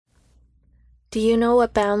Do you know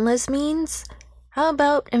what boundless means? How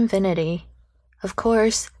about infinity? Of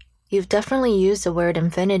course, you've definitely used the word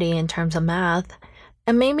infinity in terms of math,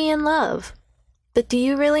 and maybe in love. But do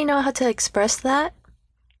you really know how to express that?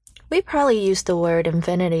 We probably use the word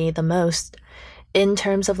infinity the most in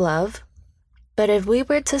terms of love. But if we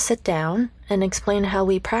were to sit down and explain how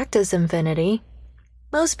we practice infinity,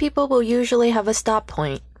 most people will usually have a stop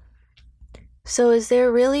point. So is there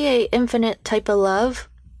really an infinite type of love?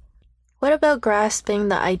 What about grasping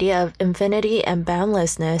the idea of infinity and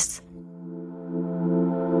boundlessness?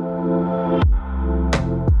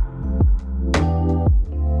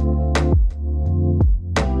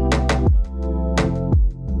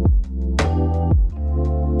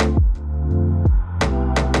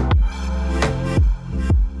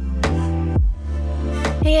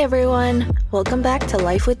 Hey everyone, welcome back to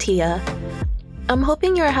Life with Tia. I'm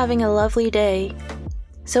hoping you're having a lovely day.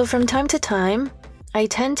 So from time to time, I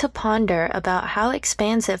tend to ponder about how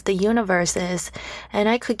expansive the universe is, and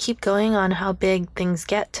I could keep going on how big things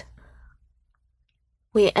get.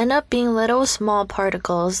 We end up being little small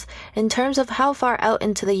particles in terms of how far out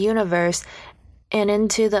into the universe and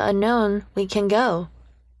into the unknown we can go.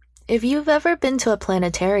 If you've ever been to a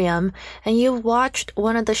planetarium and you've watched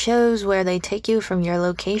one of the shows where they take you from your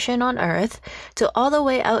location on Earth to all the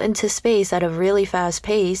way out into space at a really fast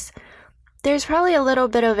pace, there's probably a little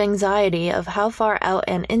bit of anxiety of how far out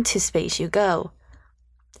and into space you go.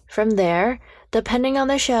 From there, depending on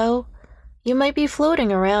the show, you might be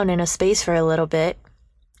floating around in a space for a little bit,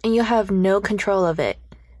 and you have no control of it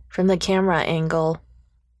from the camera angle.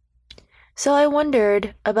 So I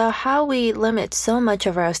wondered about how we limit so much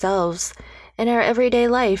of ourselves in our everyday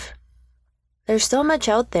life. There's so much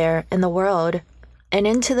out there in the world and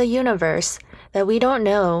into the universe that we don't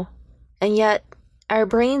know, and yet our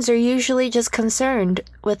brains are usually just concerned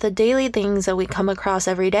with the daily things that we come across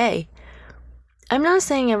every day. I'm not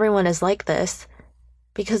saying everyone is like this,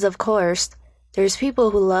 because of course, there's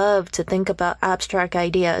people who love to think about abstract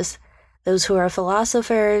ideas, those who are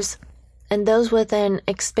philosophers, and those with an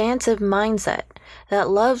expansive mindset that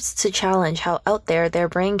loves to challenge how out there their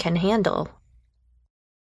brain can handle.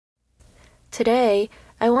 Today,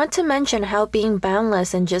 I want to mention how being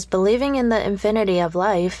boundless and just believing in the infinity of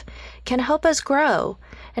life can help us grow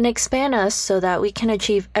and expand us so that we can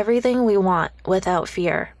achieve everything we want without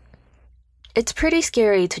fear. It's pretty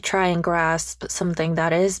scary to try and grasp something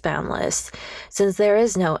that is boundless, since there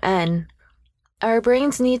is no end. Our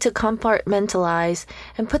brains need to compartmentalize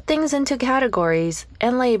and put things into categories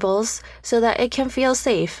and labels so that it can feel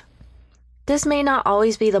safe. This may not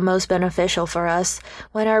always be the most beneficial for us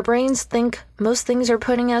when our brains think most things are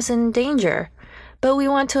putting us in danger, but we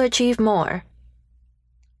want to achieve more.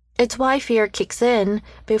 It's why fear kicks in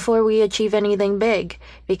before we achieve anything big,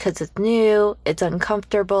 because it's new, it's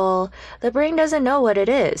uncomfortable, the brain doesn't know what it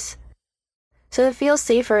is. So it feels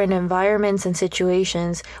safer in environments and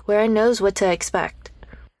situations where it knows what to expect.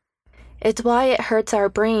 It's why it hurts our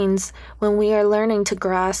brains when we are learning to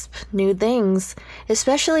grasp new things,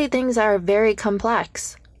 especially things that are very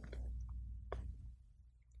complex.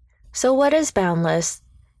 So what is boundless?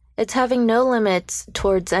 It's having no limits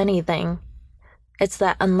towards anything. It's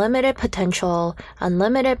that unlimited potential,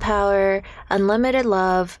 unlimited power, unlimited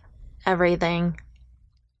love, everything.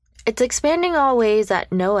 It's expanding always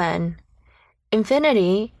at no end.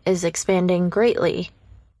 Infinity is expanding greatly.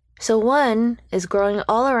 So one is growing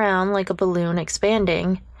all around like a balloon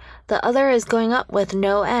expanding. The other is going up with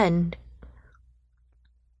no end.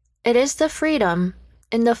 It is the freedom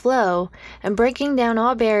in the flow and breaking down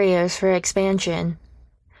all barriers for expansion.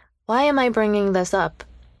 Why am I bringing this up?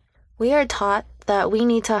 We are taught that we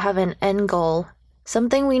need to have an end goal,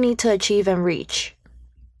 something we need to achieve and reach.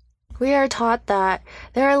 We are taught that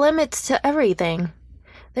there are limits to everything.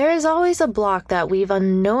 There is always a block that we've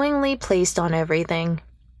unknowingly placed on everything.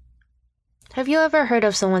 Have you ever heard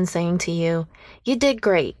of someone saying to you, "You did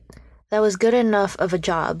great. That was good enough of a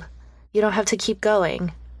job. You don't have to keep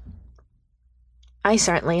going"? I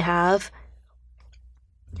certainly have.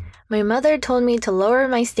 My mother told me to lower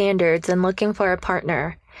my standards in looking for a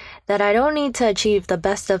partner, that I don't need to achieve the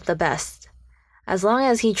best of the best. As long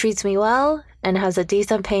as he treats me well and has a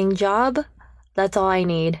decent paying job, that's all I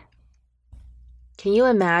need. Can you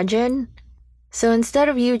imagine? So instead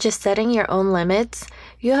of you just setting your own limits,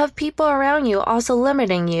 you have people around you also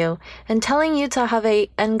limiting you and telling you to have an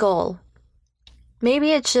end goal.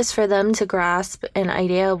 Maybe it's just for them to grasp an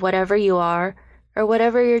idea of whatever you are or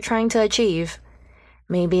whatever you're trying to achieve.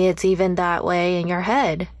 Maybe it's even that way in your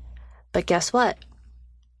head. But guess what?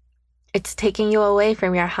 It's taking you away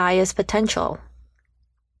from your highest potential.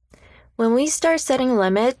 When we start setting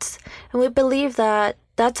limits and we believe that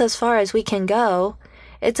That's as far as we can go.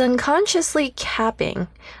 It's unconsciously capping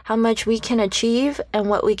how much we can achieve and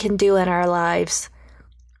what we can do in our lives.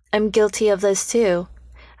 I'm guilty of this too.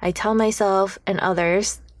 I tell myself and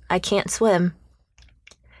others I can't swim.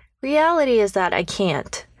 Reality is that I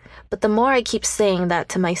can't. But the more I keep saying that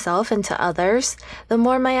to myself and to others, the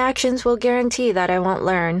more my actions will guarantee that I won't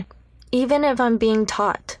learn, even if I'm being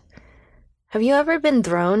taught. Have you ever been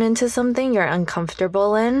thrown into something you're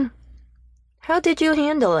uncomfortable in? How did you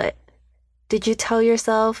handle it? Did you tell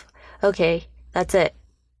yourself, okay, that's it.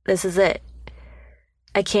 This is it.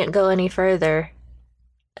 I can't go any further.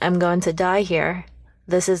 I'm going to die here.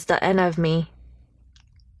 This is the end of me.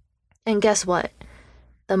 And guess what?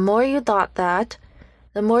 The more you thought that,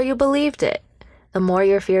 the more you believed it, the more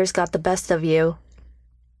your fears got the best of you.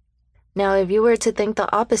 Now, if you were to think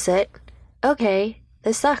the opposite, okay,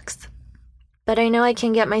 this sucks, but I know I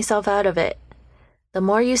can get myself out of it. The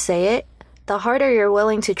more you say it, the harder you're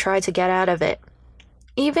willing to try to get out of it.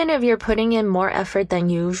 Even if you're putting in more effort than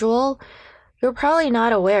usual, you're probably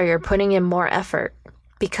not aware you're putting in more effort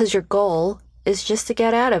because your goal is just to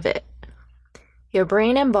get out of it. Your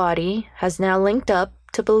brain and body has now linked up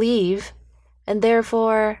to believe and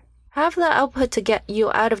therefore have the output to get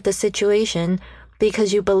you out of the situation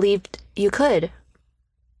because you believed you could.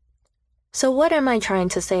 So what am I trying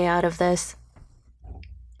to say out of this?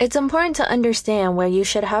 It's important to understand where you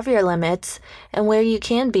should have your limits and where you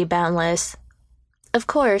can be boundless. Of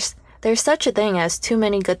course, there's such a thing as too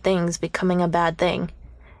many good things becoming a bad thing.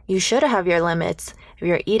 You should have your limits if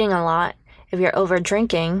you're eating a lot, if you're over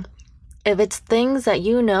drinking, if it's things that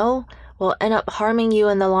you know will end up harming you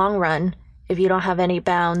in the long run if you don't have any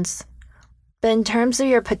bounds. But in terms of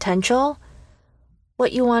your potential,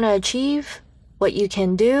 what you want to achieve, what you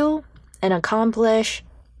can do and accomplish,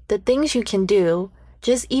 the things you can do,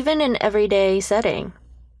 just even in everyday setting.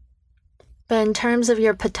 But in terms of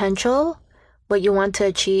your potential, what you want to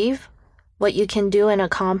achieve, what you can do and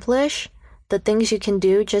accomplish, the things you can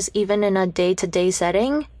do just even in a day-to-day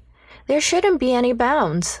setting, there shouldn't be any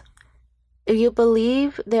bounds. If you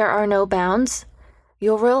believe there are no bounds,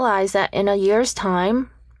 you'll realize that in a year's time,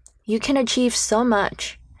 you can achieve so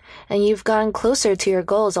much, and you've gotten closer to your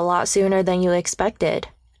goals a lot sooner than you expected.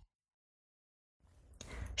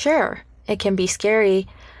 Sure, it can be scary,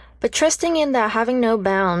 but trusting in that having no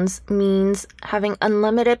bounds means having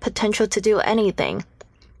unlimited potential to do anything.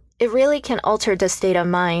 It really can alter the state of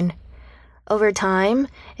mind. Over time,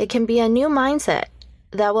 it can be a new mindset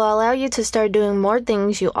that will allow you to start doing more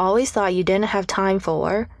things you always thought you didn't have time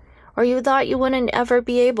for, or you thought you wouldn't ever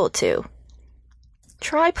be able to.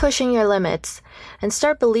 Try pushing your limits and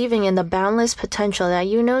start believing in the boundless potential that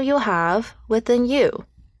you know you have within you,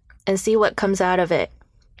 and see what comes out of it.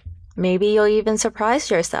 Maybe you'll even surprise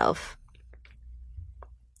yourself.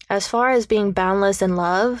 As far as being boundless in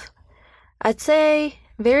love, I'd say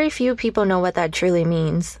very few people know what that truly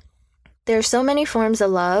means. There are so many forms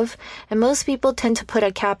of love, and most people tend to put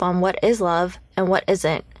a cap on what is love and what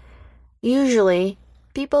isn't. Usually,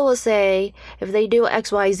 people will say, if they do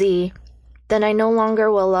XYZ, then I no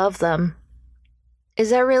longer will love them.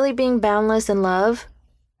 Is that really being boundless in love?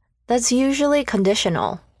 That's usually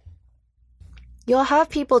conditional. You'll have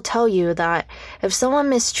people tell you that if someone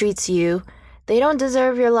mistreats you, they don't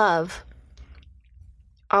deserve your love.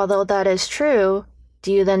 Although that is true,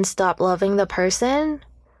 do you then stop loving the person?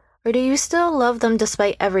 Or do you still love them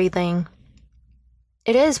despite everything?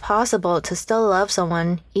 It is possible to still love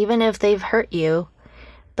someone even if they've hurt you,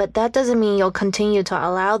 but that doesn't mean you'll continue to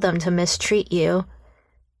allow them to mistreat you.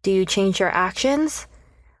 Do you change your actions?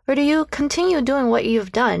 Or do you continue doing what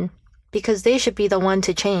you've done because they should be the one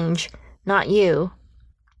to change, not you?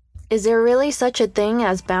 Is there really such a thing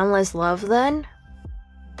as boundless love then?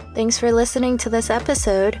 Thanks for listening to this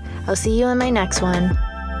episode. I'll see you in my next one.